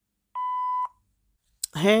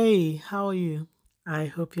Hey, how are you? I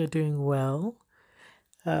hope you're doing well.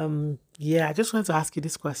 Yeah, I just wanted to ask you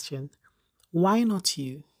this question. Why not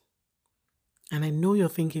you? And I know you're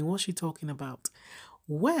thinking, what's she talking about?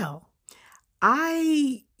 Well,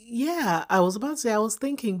 I was about to say I was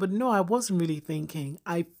thinking, but no, I wasn't really thinking.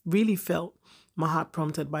 I really felt my heart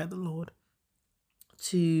prompted by the Lord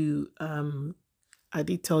to, I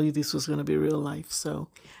did tell you this was going to be real life, so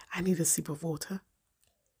I need a sip of water.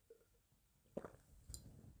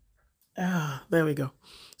 Ah, there we go.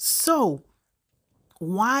 So,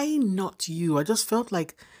 why not you? I just felt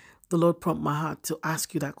like the Lord prompted my heart to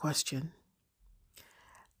ask you that question.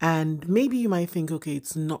 And maybe you might think, okay,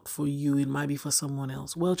 it's not for you, it might be for someone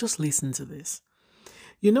else. Well, just listen to this.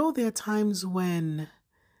 You know, there are times when,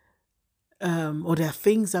 or there are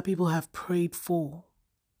things that people have prayed for.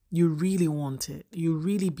 You really want it. You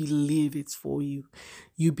really believe it's for you.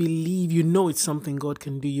 You believe, you know it's something God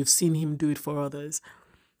can do. You've seen Him do it for others.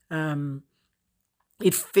 Um,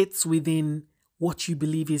 it fits within what you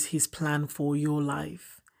believe is His plan for your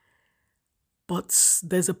life. But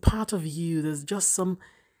there's a part of you, there's just some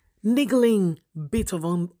niggling bit of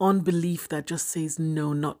unbelief that just says,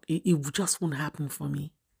 no, not, it just won't happen for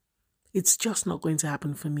me. It's just not going to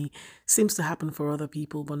happen for me. Seems to happen for other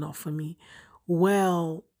people, but not for me.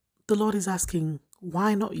 Well, the Lord is asking,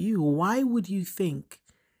 why not you? Why would you think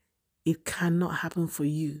it cannot happen for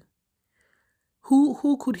you?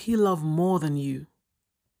 Who could He love more than you?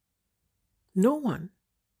 No one.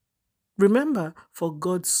 Remember, for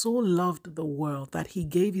God so loved the world that He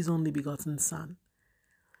gave His only begotten Son,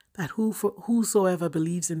 that whosoever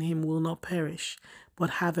believes in Him will not perish, but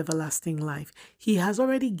have everlasting life. He has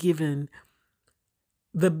already given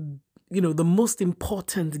the, the most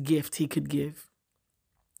important gift He could give.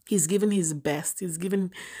 He's given His best. He's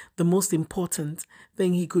given the most important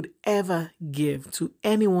thing He could ever give to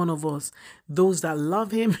any one of us. Those that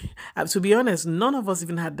love Him. To be honest, none of us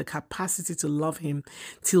even had the capacity to love Him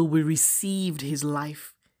till we received His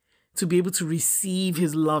life, to be able to receive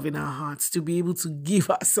His love in our hearts, to be able to give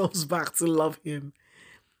ourselves back to love Him.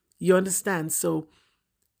 You understand? So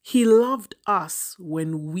He loved us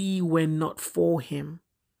when we were not for Him.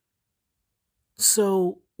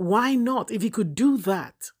 So why not? If He could do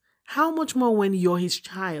that, how much more when you're His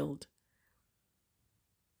child?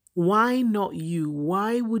 Why not you?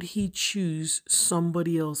 Why would He choose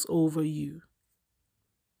somebody else over you?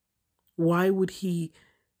 Why would He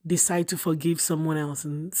decide to forgive someone else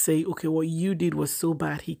and say, okay, what you did was so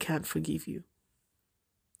bad, He can't forgive you?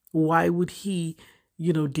 Why would He,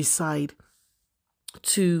 decide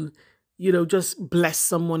to, just bless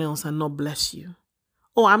someone else and not bless you?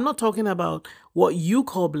 Oh, I'm not talking about what you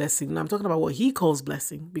call blessing. I'm talking about what He calls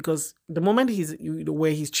blessing, because the moment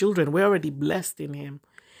we're His children, we're already blessed in Him.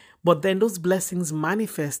 But then those blessings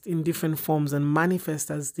manifest in different forms and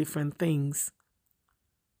manifest as different things.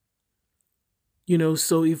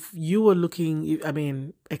 So if you were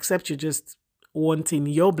looking, except you're just wanting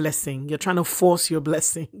your blessing, you're trying to force your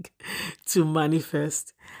blessing to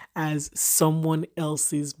manifest as someone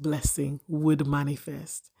else's blessing would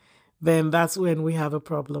manifest, then that's when we have a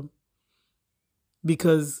problem,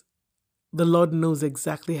 because the Lord knows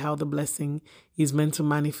exactly how the blessing is meant to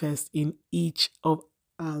manifest in each of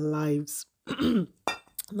our lives.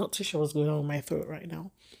 Not too sure what's going on with my throat right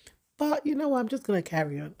now. But you know what? I'm just going to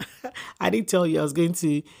carry on. I did tell you I was going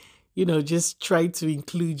to, just try to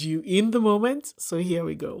include you in the moment. So here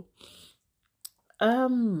we go.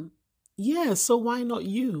 Um, yeah, so why not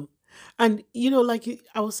you? And, like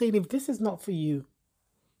I was saying, if this is not for you,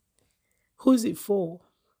 who is it for?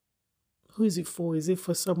 Who is it for? Is it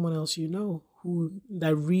for someone else who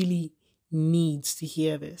that really needs to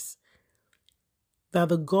hear this? That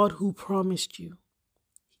the God who promised you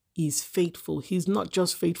is faithful. He's not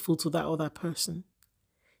just faithful to that other person.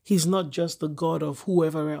 He's not just the God of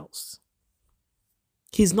whoever else.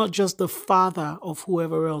 He's not just the father of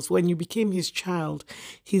whoever else. When you became His child,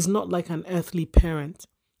 He's not like an earthly parent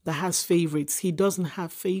that has favorites. He doesn't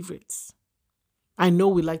have favorites. I know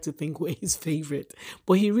we like to think we're His favorite,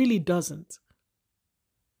 but He really doesn't.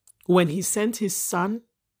 When He sent His Son,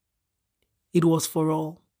 it was for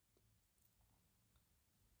all.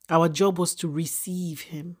 Our job was to receive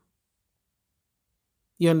Him.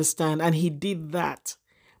 You understand? And He did that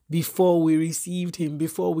before we received Him,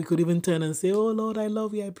 before we could even turn and say, oh Lord, I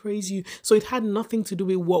love you, I praise you. So it had nothing to do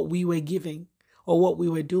with what we were giving or what we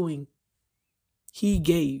were doing. He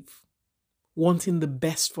gave, wanting the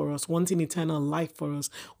best for us, wanting eternal life for us,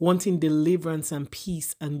 wanting deliverance and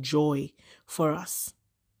peace and joy for us.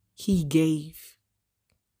 He gave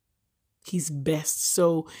His best.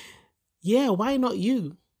 So yeah, why not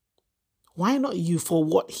you? Why not you for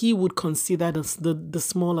what he would consider the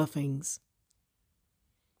smaller things?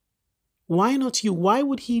 Why not you? Why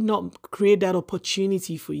would he not create that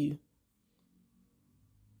opportunity for you?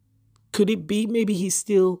 Could it be maybe he's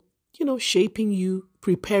still, shaping you,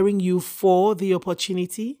 preparing you for the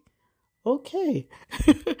opportunity? Okay.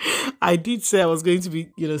 I did say I was going to be,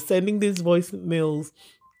 sending these voicemails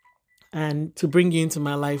and to bring you into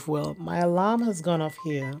my life. Well, my alarm has gone off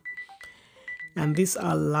here. And this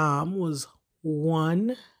alarm was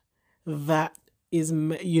one that is,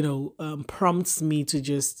 prompts me to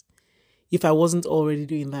just, if I wasn't already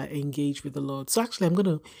doing that, engage with the Lord. So actually, I'm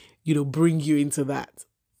going to, bring you into that.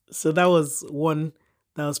 So that was one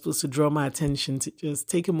that was supposed to draw my attention to just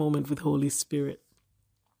take a moment with Holy Spirit.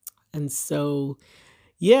 And so,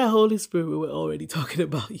 yeah, Holy Spirit, we were already talking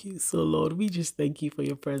about you. So Lord, we just thank you for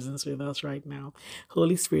your presence with us right now.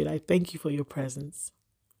 Holy Spirit, I thank you for your presence.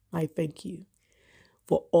 I thank you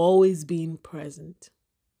for always being present.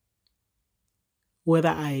 Whether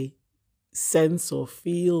I sense or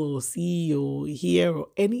feel or see or hear or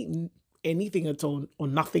anything at all or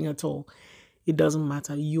nothing at all, it doesn't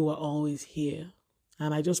matter. You are always here.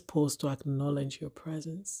 And I just pause to acknowledge your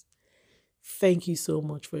presence. Thank you so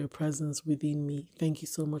much for your presence within me. Thank you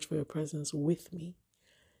so much for your presence with me.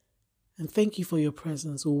 And thank you for your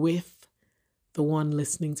presence with the one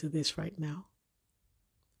listening to this right now.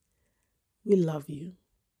 We love you.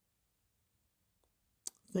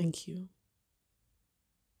 Thank you.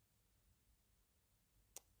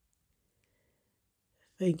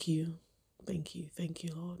 Thank you. Thank you. Thank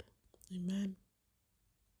you, Lord. Amen.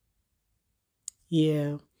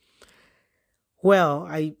 Yeah. Well,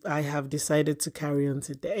 I have decided to carry on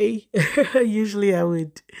today. Usually I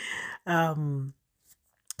would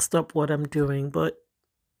stop what I'm doing, but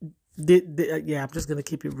yeah, I'm just gonna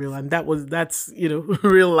keep it real, and that's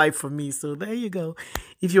real life for me. So there you go.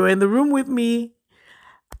 If you were in the room with me,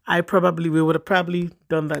 we would have probably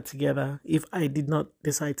done that together if I did not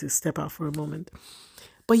decide to step out for a moment.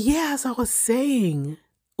 But yeah, as I was saying,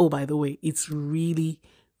 oh, by the way, it's really,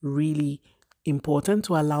 really important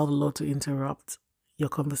to allow the Lord to interrupt your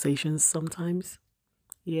conversations sometimes.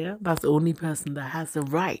 Yeah, that's the only person that has the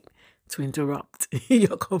right to interrupt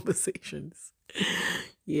your conversations.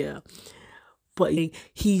 Yeah. But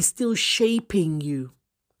he's still shaping you.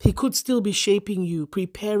 He could still be shaping you,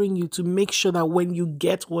 preparing you to make sure that when you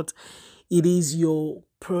get what it is you're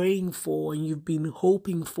praying for and you've been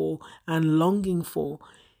hoping for and longing for,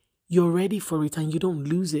 you're ready for it and you don't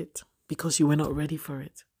lose it because you were not ready for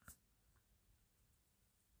it.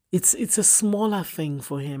 It's a smaller thing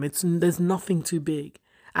for him. There's nothing too big.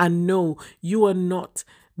 And no, you are not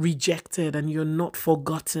rejected and you're not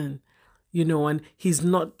forgotten, and he's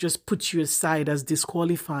not just put you aside as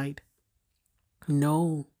disqualified.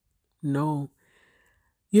 No.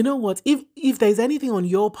 You know what? If there's anything on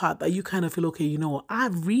your part that you kind of feel, okay, you know what?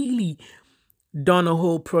 I've really done a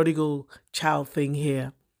whole prodigal child thing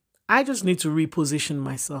here. I just need to reposition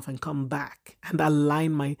myself and come back and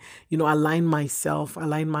align myself,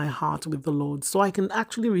 align my heart with the Lord so I can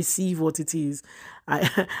actually receive what it is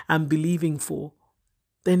I'm believing for.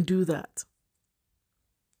 Then do that.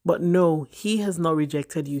 But no, he has not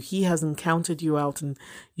rejected you. He hasn't counted you out and,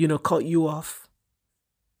 cut you off.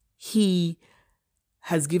 He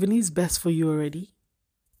has given his best for you already.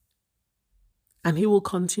 And he will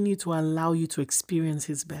continue to allow you to experience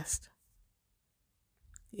his best.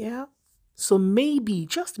 Yeah. So maybe,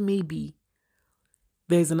 just maybe,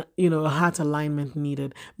 there's a heart alignment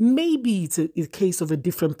needed. Maybe it's a case of a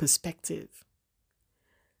different perspective.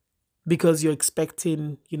 Because you're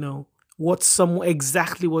expecting,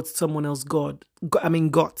 exactly what someone else got,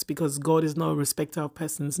 because God is not a respecter of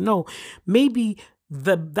persons. No, maybe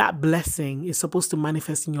that blessing is supposed to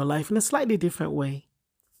manifest in your life in a slightly different way.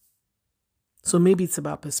 So maybe it's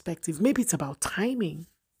about perspective. Maybe it's about timing.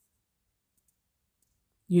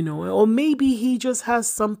 Or maybe he just has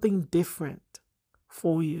something different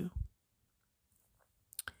for you.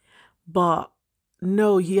 But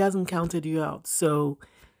no, he hasn't counted you out. So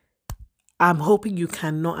I'm hoping you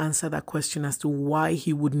cannot answer that question as to why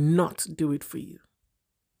he would not do it for you.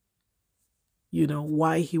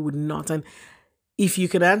 Why he would not. And if you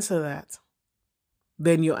can answer that,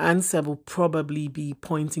 then your answer will probably be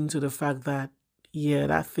pointing to the fact that, yeah,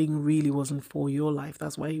 that thing really wasn't for your life.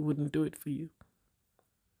 That's why he wouldn't do it for you.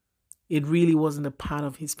 It really wasn't a part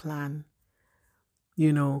of his plan.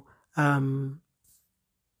 Then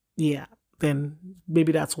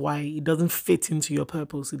maybe that's why it doesn't fit into your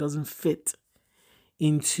purpose. It doesn't fit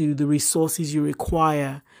into the resources you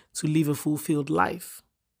require to live a fulfilled life.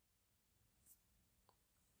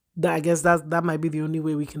 I guess that might be the only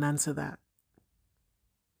way we can answer that.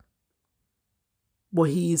 but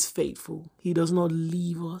He is faithful. He does not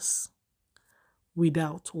leave us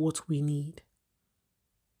without what we need.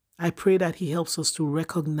 I pray that He helps us to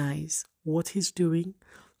recognize what He's doing,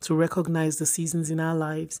 to recognize the seasons in our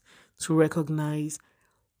lives, to recognize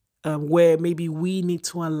where maybe we need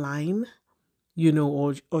to align,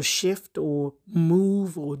 or shift or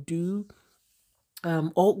move or do,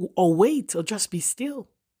 or wait or just be still.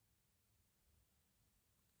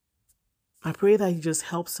 I pray that He just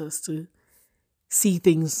helps us to see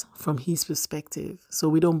things from His perspective, so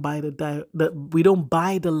we don't buy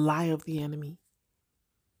the lie of the enemy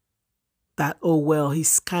that, oh well,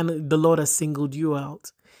 the Lord has singled you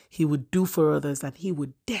out. He would do for others that He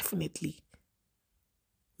would definitely,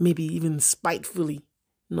 maybe even spitefully,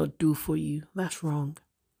 not do for you. That's wrong.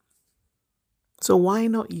 So why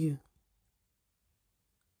not you?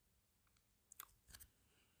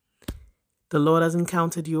 The Lord hasn't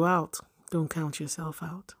counted you out. Don't count yourself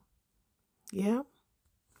out. Yeah?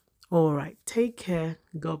 All right. Take care.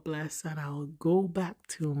 God bless. And I'll go back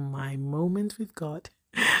to my moment with God.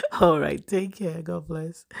 All right. Take care. God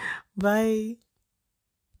bless. Bye.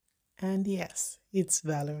 And yes, it's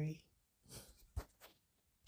Valerie.